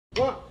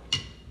1,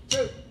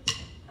 2,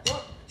 1,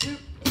 2,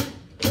 3,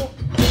 4.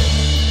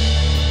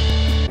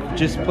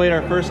 Just played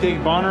our first gig,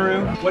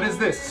 Bonnaroo. What is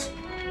this?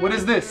 What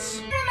is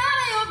this?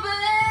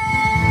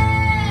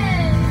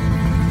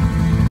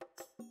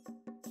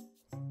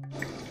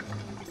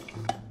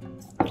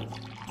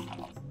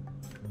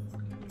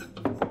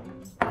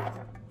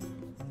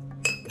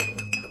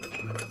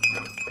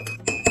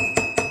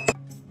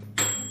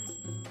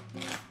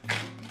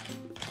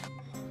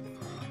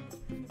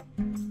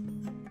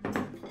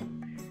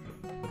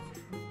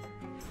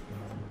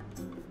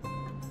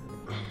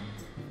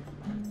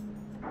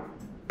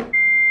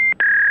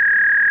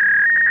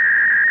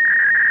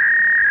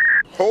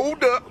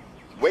 Hold up.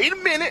 Wait a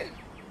minute.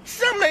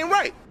 Something ain't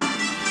right.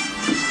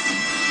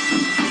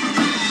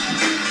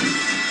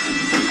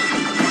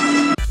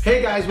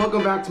 Hey guys,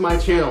 welcome back to my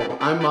channel.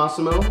 I'm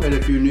Massimo, and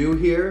if you're new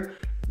here,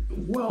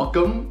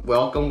 welcome,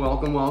 welcome,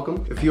 welcome,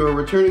 welcome. If you're a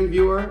returning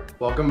viewer,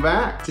 welcome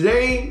back.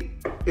 Today,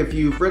 if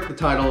you've read the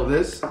title of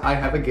this, I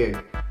have a gig.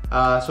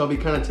 So I'll be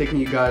kind of taking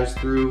you guys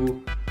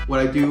through what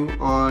I do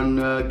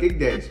on gig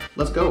days.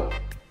 Let's go.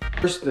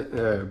 First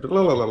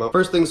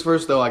things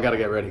first though, I gotta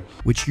get ready.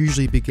 Which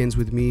usually begins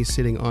with me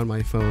sitting on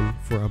my phone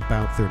for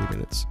about 30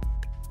 minutes.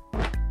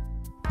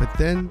 But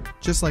then,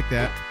 just like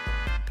that,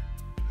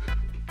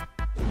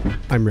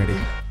 I'm ready.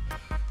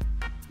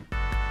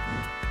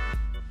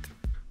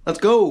 Let's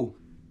go!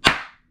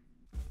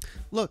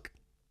 Look,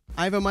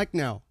 I have a mic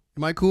now.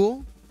 Am I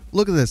cool?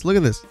 Look at this, look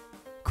at this.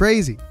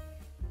 Crazy.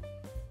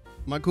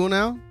 Am I cool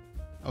now?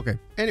 Okay.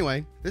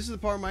 Anyway, this is the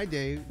part of my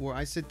day where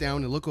I sit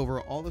down and look over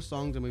all the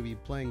songs I'm going to be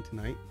playing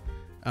tonight,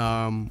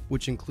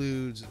 which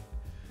includes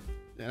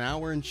an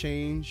hour and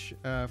change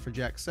for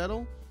Jack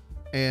Settle,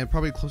 and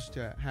probably close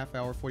to a half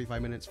hour,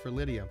 45 minutes for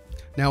Lydia.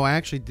 Now, I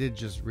actually did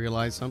just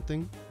realize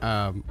something.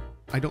 I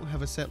don't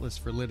have a set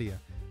list for Lydia,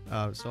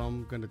 so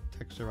I'm going to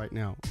text her right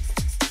now.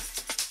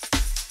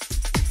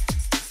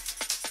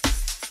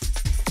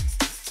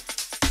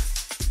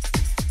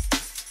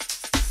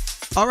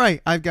 All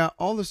right, I've got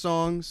all the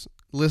songs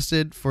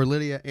listed for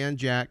Lydia and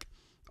Jack,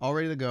 all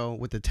ready to go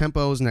with the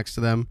tempos next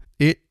to them.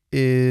 It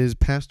is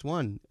past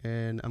 1,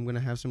 and I'm gonna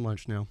have some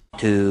lunch now.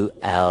 2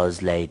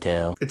 hours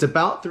later. It's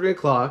about 3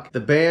 o'clock. The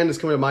band is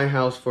coming to my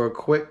house for a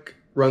quick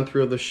run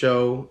through of the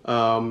show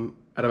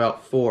at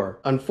about 4.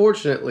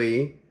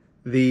 Unfortunately,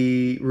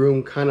 the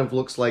room kind of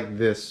looks like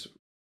this.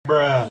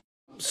 Bruh.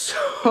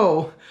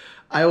 So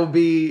I will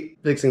be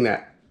fixing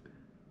that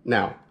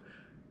now.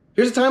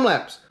 Here's a time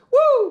lapse.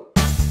 Woo!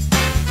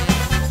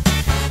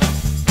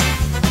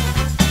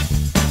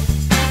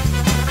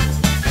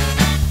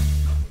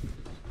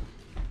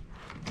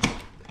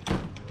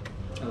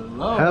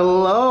 Hello.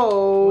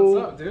 Hello.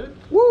 What's up, dude?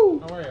 Woo.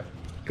 How are you?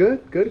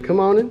 Good, good. Come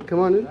on in. Come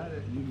on in.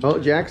 Oh,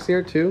 Jack's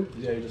here too.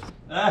 Yeah, you just.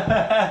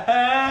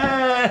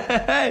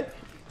 Hey!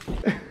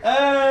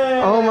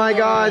 Oh my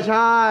gosh!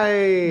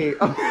 Hi.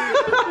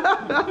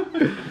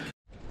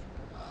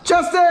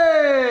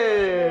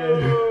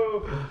 Justin.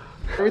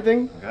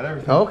 Everything? I got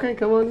everything. Okay,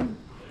 come on in.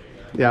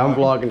 Yeah, I'm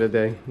vlogging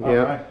today. Yeah,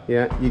 right.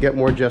 yeah. You get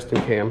more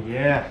Justin cam.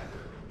 Yeah.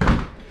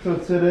 So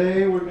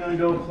today we're gonna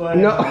go play.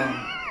 No.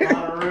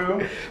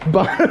 Bonnaroo.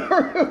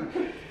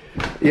 Bonnaroo.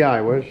 Yeah,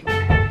 I wish.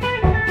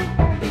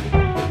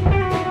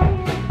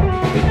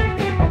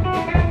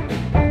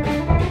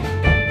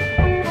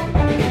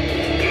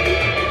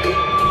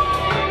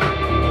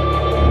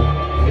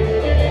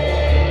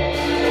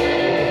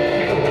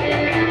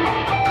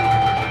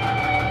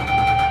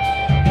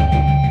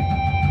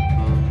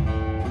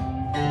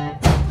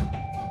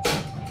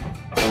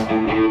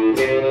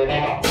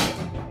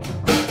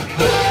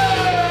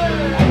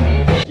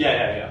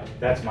 Yeah.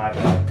 That's my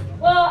bad.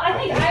 Well, I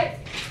think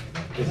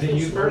Is it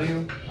you first?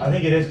 I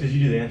think it is because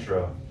you do the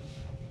intro.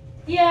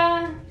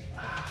 yeah.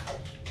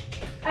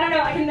 I don't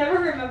know, I can never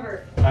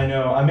remember. I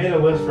know. I made a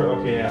list for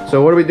okay. Yeah.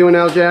 So what are we doing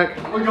now, Jack?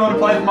 We're going to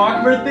play the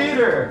Mockingbird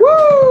Theater.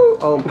 Woo!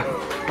 Oh.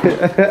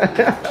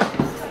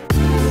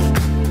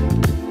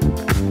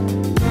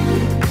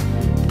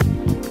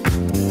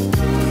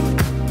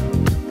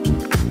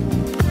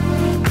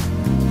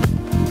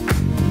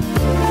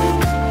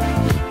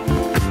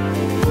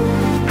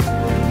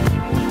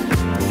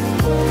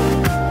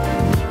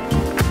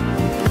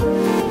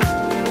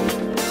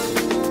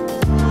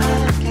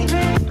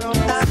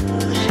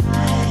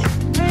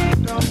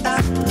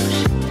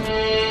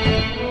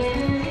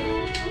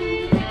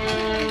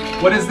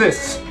 What is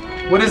this?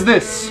 What is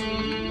this?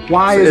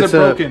 Why is it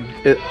broken?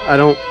 I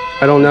don't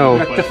know.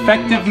 Got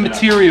defective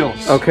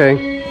materials.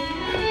 Okay.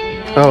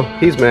 Oh,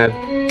 he's mad.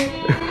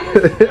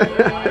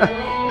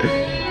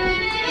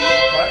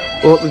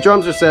 Well, the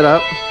drums are set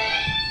up.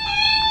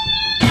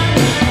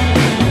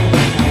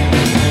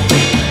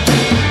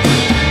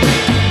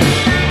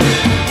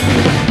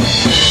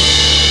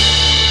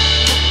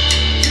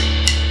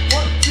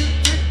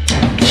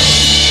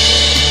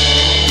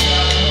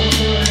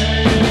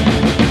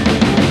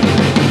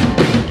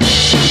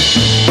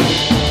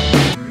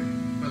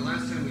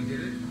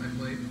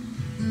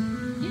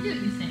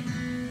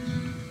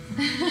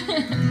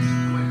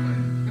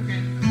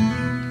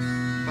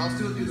 I'll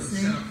still do the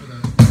setup.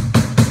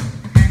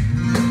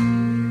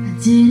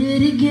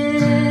 Did it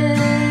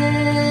again.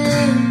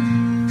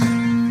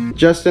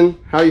 Justin,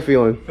 how are you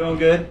feeling? Feeling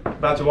good.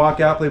 About to walk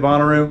out, play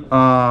Bonnaroo.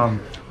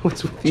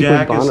 What's with you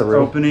Jack and is Bonnaroo?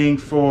 opening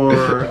for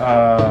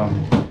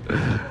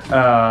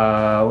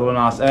Lil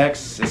Nas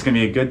X. It's gonna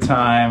be a good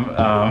time.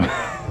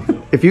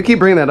 If you keep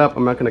bringing that up,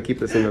 I'm not gonna keep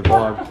this in the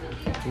vlog.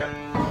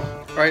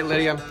 All right,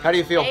 Lydia, how do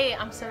you feel? Hey,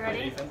 I'm so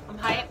ready. I'm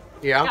hyped.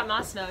 Yeah? Got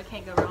my snow. It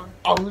can't go wrong.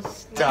 Oh,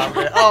 stop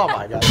it. Oh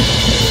my God.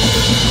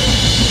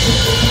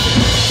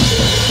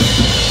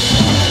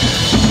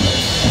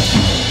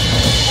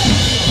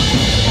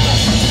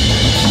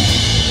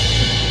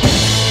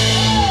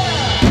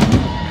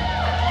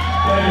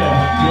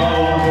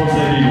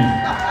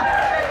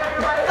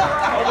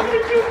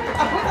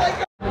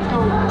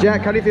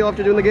 Jack, how do you feel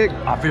after doing the gig?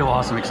 I feel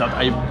awesome, except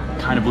I'm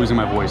kind of losing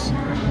my voice.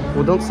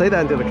 Well, don't say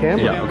that into the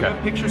camera. Yeah, We okay.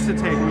 got pictures to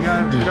take. We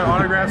got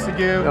autographs to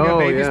give. We got Oh,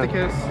 babies yeah. to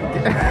kiss.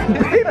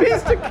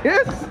 Babies to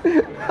kiss.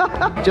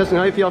 Justin,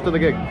 how do you feel after the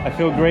gig? I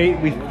feel great.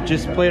 We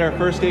just played our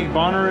first gig at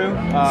Bonnaroo.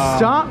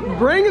 Stop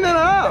bringing it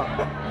up.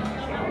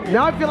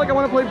 Now I feel like I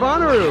want to play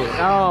Bonnaroo.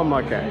 Oh,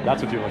 okay.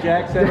 That's what you're looking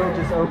Jack Settle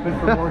just opened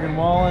for Morgan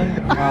Wallen.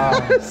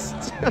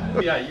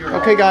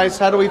 Okay, guys,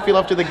 how do we feel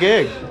after the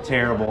gig?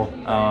 Terrible.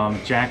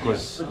 Jack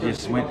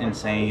just went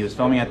insane. He was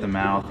foaming at the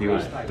mouth. He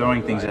was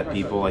throwing things at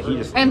people. Like he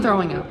just And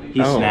throwing up.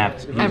 he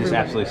snapped. He just Everywhere.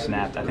 absolutely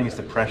snapped. I think it's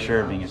the pressure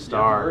of being a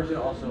star. You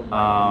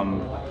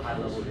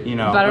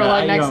know, Better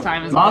luck you next know,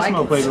 time is all I Massimo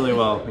can played say. really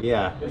well.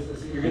 Yeah, he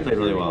played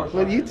really well.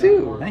 Well, you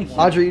too. Thank you.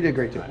 Audrey, you did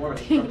great too.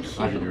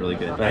 I did really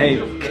good. But hey,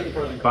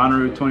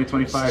 Bonnaroo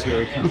 2025, here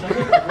we come.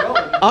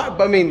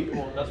 I mean,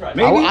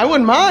 I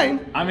wouldn't mind.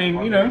 I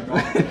mean, you know.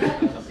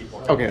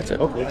 Okay, that's it.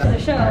 The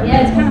show.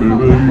 Yeah, it's kind of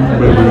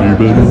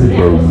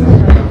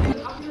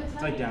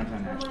It's like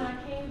downtown Nashville.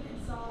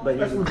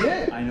 But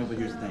I know, but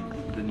here's the thing.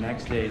 The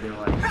next day they're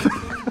like,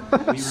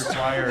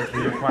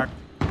 we require.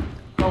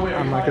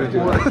 I'm not gonna do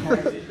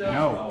that.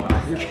 No,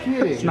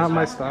 It's not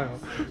my style.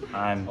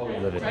 I'm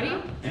livid. Ready?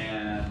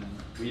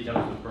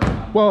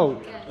 Whoa.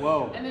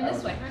 Whoa. And then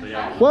this way.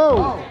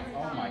 Whoa.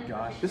 Oh my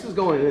gosh. This is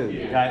going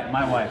in. Guy,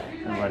 my wife.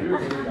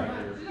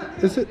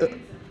 Everybody. Is it,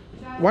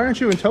 why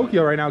aren't you in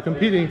Tokyo right now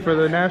competing for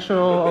the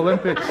National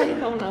Olympics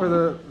for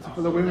the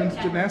women's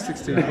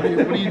gymnastics team? What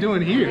are you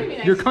doing here?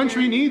 Your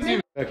country needs you.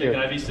 Can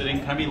I be sitting?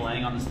 Can I be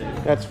laying on the stage?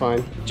 That's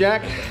fine.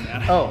 Jack.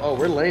 Oh,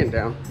 we're laying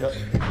down. Yep.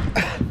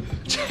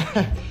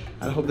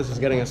 I hope this is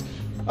getting us.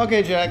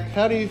 Okay, Jack,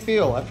 how do you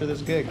feel after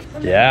this gig?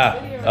 Yeah,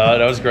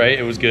 that was great.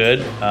 It was good.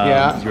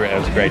 Yeah. It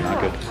was great. Not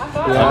good.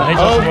 Yeah. Hey,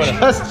 Oh, Justin,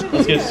 Justin.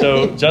 let's get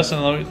so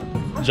Justin.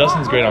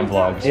 Justin's great on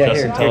vlogs. Yeah,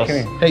 Justin, here, tell come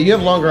us. here. Hey, you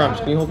have longer arms.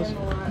 Can you hold this?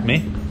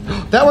 Me?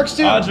 That works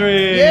too.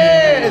 Audrey.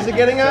 Yeah, is it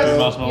getting us?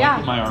 Massimo, Yeah.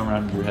 put my arm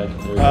around your head.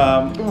 There we go.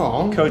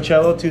 Aw.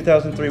 Coachella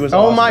 2003 was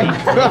Oh awesome. my We were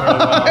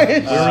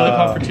really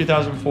pumped for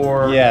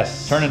 2004.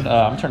 Yes.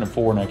 I'm turning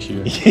 4 next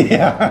year.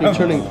 Yeah. You're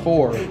turning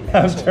 4.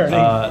 I'm turning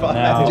 5.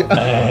 Now,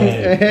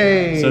 hey.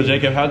 Hey. So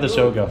Jacob, how'd the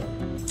show go?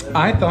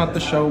 I thought the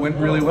show went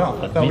really well.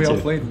 I thought Me we all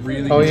too. played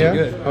really, Oh really yeah?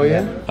 good. Oh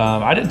yeah?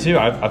 I did too.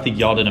 I think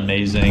y'all did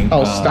amazing.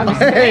 Oh, stop.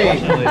 Hey.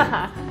 Unfortunately,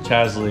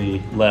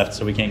 Chaslea left,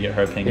 so we can't get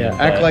her opinion.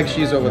 Yeah, act but like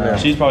she's over there.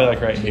 she's probably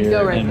like right here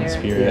go right in there.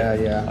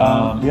 spirit. Yeah,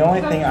 yeah. The only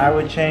thing I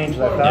would change,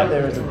 I thought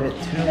there was a bit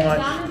too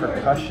much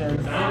percussion.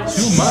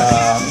 Too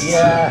much.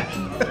 Yeah.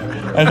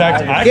 In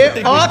fact, I Get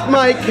think off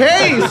my we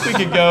case!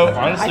 could go.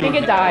 Honestly, I think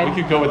it died.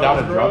 We could go without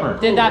a drummer.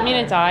 Did that mean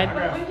it died?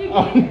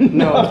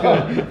 No, it's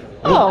good.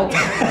 Oh.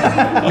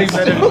 Leave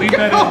that in. Leave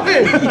that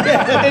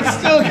Yeah, it's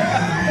still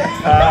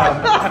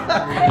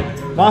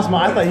Massimo,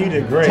 I thought you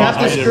did great. Tap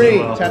the I did really screen.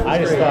 well. Tap the I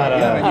just screen. thought, in.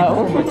 You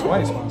Oh. performed like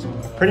twice,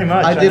 possibly. pretty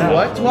much. I did know.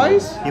 what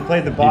twice? You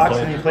played the box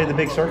played- and you played the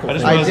big circle. I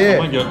just thing. I realized did.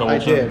 I'm gonna go the I whole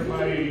show. did.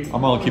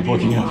 I'm gonna keep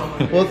looking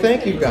up. Well,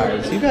 thank you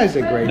guys. You guys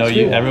did great No,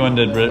 too. everyone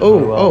did really Oh,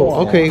 well.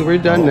 oh, okay, we're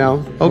done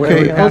now.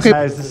 Okay, okay.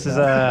 Guys, this is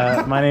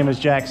my name is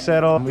Jack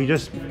Settle. We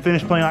just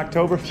finished playing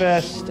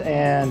Oktoberfest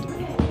and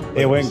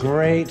it went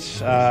great.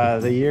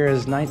 The year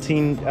is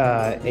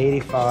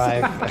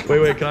 1985.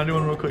 Wait, can I do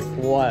one real quick?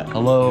 What?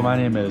 Hello, my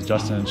name is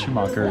Justin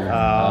Schumacher.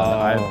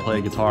 I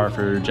play guitar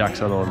for Jack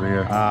Settle over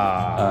here.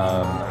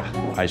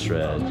 I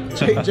shred.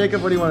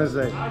 Jacob, what do you want to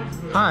say?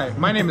 Hi,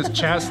 my name is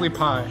Chaslea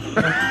Pai.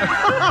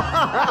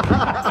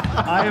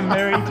 I am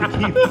married to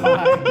Keith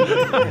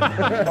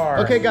Pye.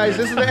 Okay, guys,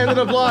 this is the end of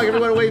the vlog.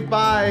 Everyone wave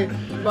bye.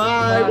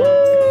 Bye. Woo!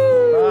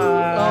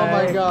 Oh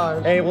my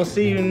gosh. Hey, we'll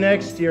see you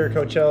next year,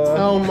 Coachella.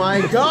 Oh my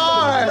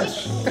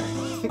gosh.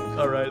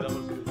 All right, that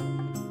was.